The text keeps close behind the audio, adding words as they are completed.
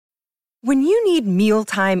When you need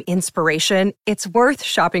mealtime inspiration, it's worth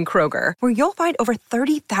shopping Kroger, where you'll find over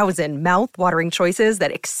 30,000 mouth-watering choices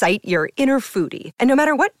that excite your inner foodie. And no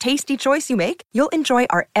matter what tasty choice you make, you'll enjoy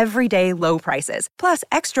our everyday low prices, plus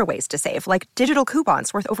extra ways to save, like digital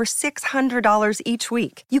coupons worth over $600 each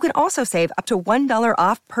week. You can also save up to $1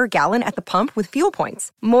 off per gallon at the pump with fuel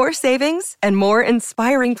points. More savings and more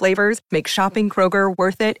inspiring flavors make shopping Kroger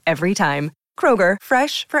worth it every time. Kroger,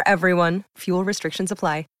 fresh for everyone. Fuel restrictions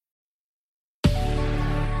apply.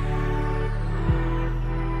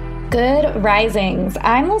 Good risings.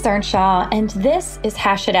 I'm Liz Earnshaw, and this is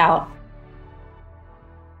Hash It Out.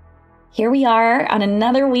 Here we are on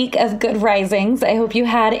another week of Good Risings. I hope you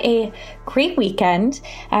had a great weekend.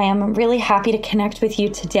 I am really happy to connect with you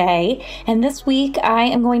today. And this week, I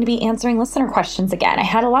am going to be answering listener questions again. I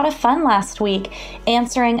had a lot of fun last week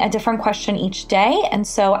answering a different question each day, and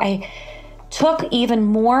so I took even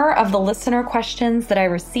more of the listener questions that I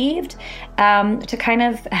received to kind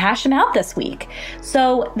of hash them out this week.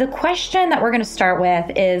 So the question that we're going to start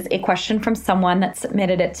with is a question from someone that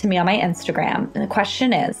submitted it to me on my Instagram. And the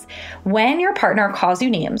question is, when your partner calls you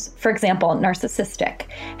names, for example, narcissistic,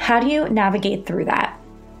 how do you navigate through that?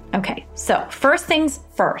 Okay, so first things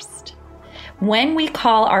first. When we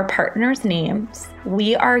call our partners names,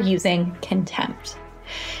 we are using contempt.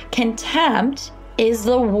 Contempt is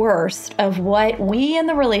the worst of what we in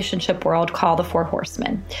the relationship world call the 4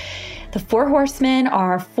 horsemen. The 4 horsemen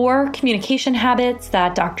are 4 communication habits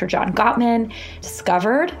that Dr. John Gottman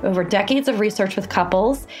discovered over decades of research with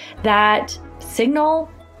couples that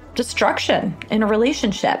signal destruction in a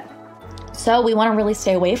relationship. So we want to really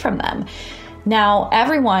stay away from them. Now,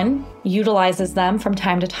 everyone utilizes them from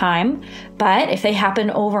time to time, but if they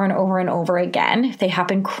happen over and over and over again, if they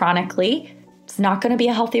happen chronically, it's not going to be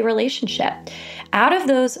a healthy relationship. Out of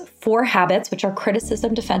those 4 habits, which are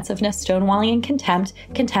criticism, defensiveness, stonewalling, and contempt,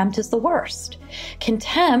 contempt is the worst.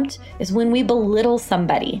 Contempt is when we belittle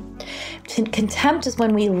somebody. Contempt is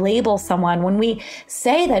when we label someone, when we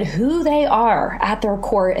say that who they are at their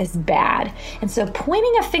core is bad. And so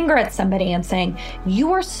pointing a finger at somebody and saying,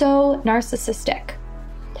 "You are so narcissistic,"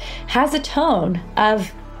 has a tone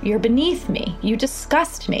of, "You're beneath me, you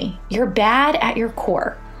disgust me, you're bad at your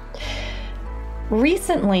core."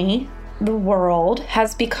 Recently, the world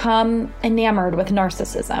has become enamored with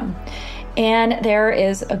narcissism, and there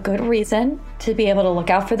is a good reason to be able to look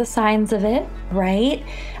out for the signs of it, right?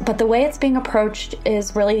 But the way it's being approached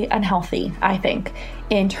is really unhealthy, I think,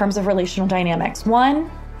 in terms of relational dynamics.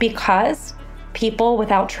 One, because people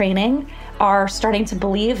without training are starting to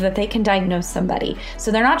believe that they can diagnose somebody. So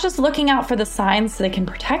they're not just looking out for the signs so they can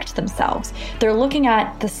protect themselves. They're looking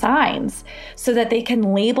at the signs so that they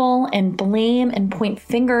can label and blame and point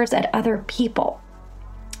fingers at other people.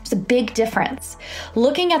 It's a big difference.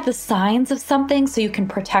 Looking at the signs of something so you can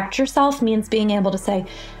protect yourself means being able to say,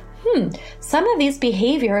 some of these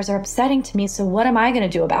behaviors are upsetting to me, so what am I going to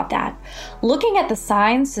do about that? Looking at the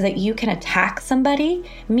signs so that you can attack somebody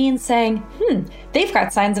means saying, they've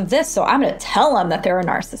got signs of this, so I'm going to tell them that they're a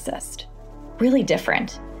narcissist. Really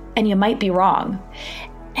different, and you might be wrong.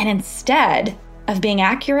 And instead of being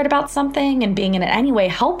accurate about something and being in any way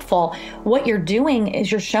helpful, what you're doing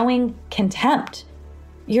is you're showing contempt.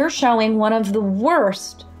 You're showing one of the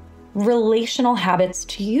worst relational habits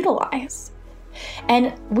to utilize.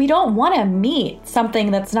 And we don't want to meet something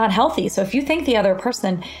that's not healthy. So if you think the other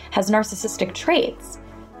person has narcissistic traits,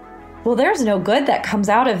 well, there's no good that comes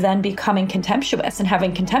out of then becoming contemptuous and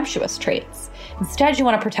having contemptuous traits. Instead, you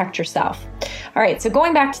want to protect yourself. All right, so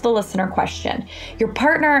going back to the listener question, your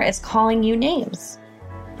partner is calling you names,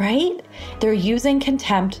 right? They're using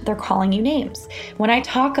contempt, they're calling you names. When I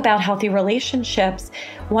talk about healthy relationships,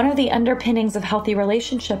 one of the underpinnings of healthy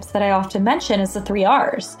relationships that I often mention is the 3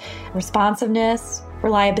 R's: responsiveness,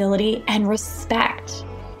 reliability, and respect.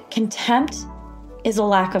 Contempt is a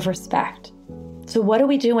lack of respect. So what do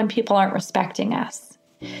we do when people aren't respecting us?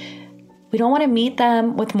 We don't want to meet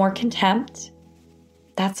them with more contempt.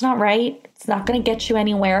 That's not right. It's not going to get you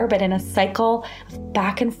anywhere, but in a cycle of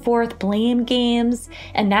back and forth blame games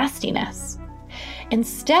and nastiness.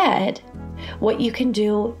 Instead, what you can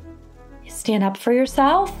do is stand up for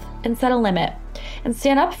yourself and set a limit. And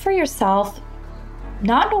stand up for yourself,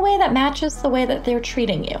 not in a way that matches the way that they're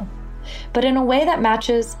treating you, but in a way that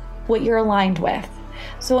matches what you're aligned with.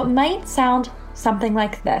 So it might sound something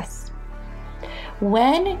like this.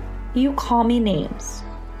 When you call me names,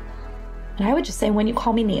 and I would just say when you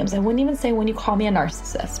call me names, I wouldn't even say when you call me a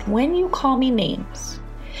narcissist. When you call me names,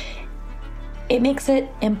 it makes it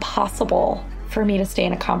impossible for me to stay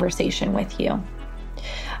in a conversation with you.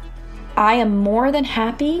 I am more than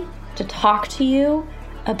happy to talk to you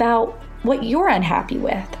about what you're unhappy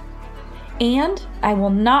with. And I will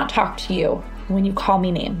not talk to you when you call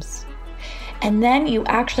me names. And then you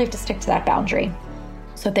actually have to stick to that boundary.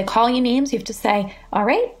 So if they call you names, you have to say, all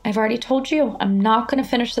right, I've already told you, I'm not going to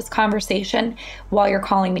finish this conversation while you're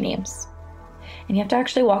calling me names. And you have to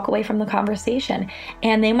actually walk away from the conversation.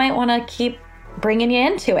 And they might want to keep bringing you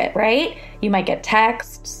into it, right? You might get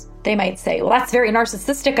texts. They might say, well, that's very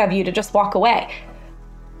narcissistic of you to just walk away.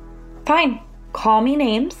 Fine, call me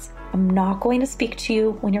names. I'm not going to speak to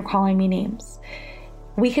you when you're calling me names.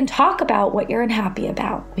 We can talk about what you're unhappy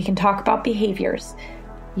about. We can talk about behaviors.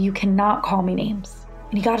 You cannot call me names.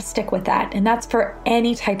 And you got to stick with that. And that's for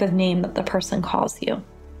any type of name that the person calls you.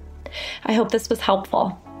 I hope this was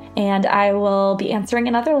helpful. And I will be answering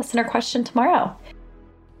another listener question tomorrow.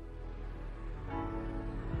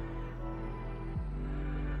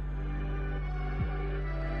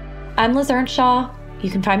 I'm Liz Earnshaw. You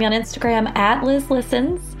can find me on Instagram at Liz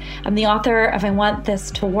Listens. I'm the author of I Want This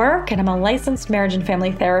to Work, and I'm a licensed marriage and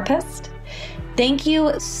family therapist. Thank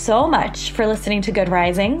you so much for listening to Good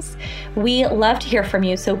Risings. We love to hear from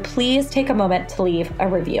you, so please take a moment to leave a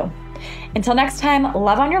review. Until next time,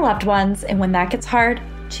 love on your loved ones, and when that gets hard,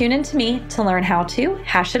 tune in to me to learn how to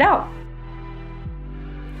hash it out.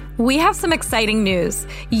 We have some exciting news.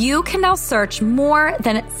 You can now search more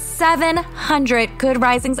than 700 Good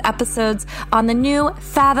Risings episodes on the new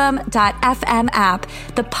Fathom.fm app,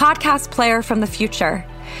 the podcast player from the future.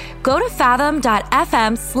 Go to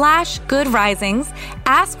fathom.fm/Good Risings,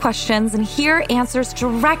 ask questions, and hear answers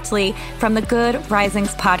directly from the Good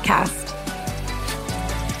Risings podcast.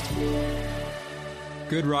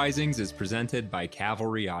 Good Risings is presented by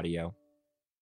Cavalry Audio.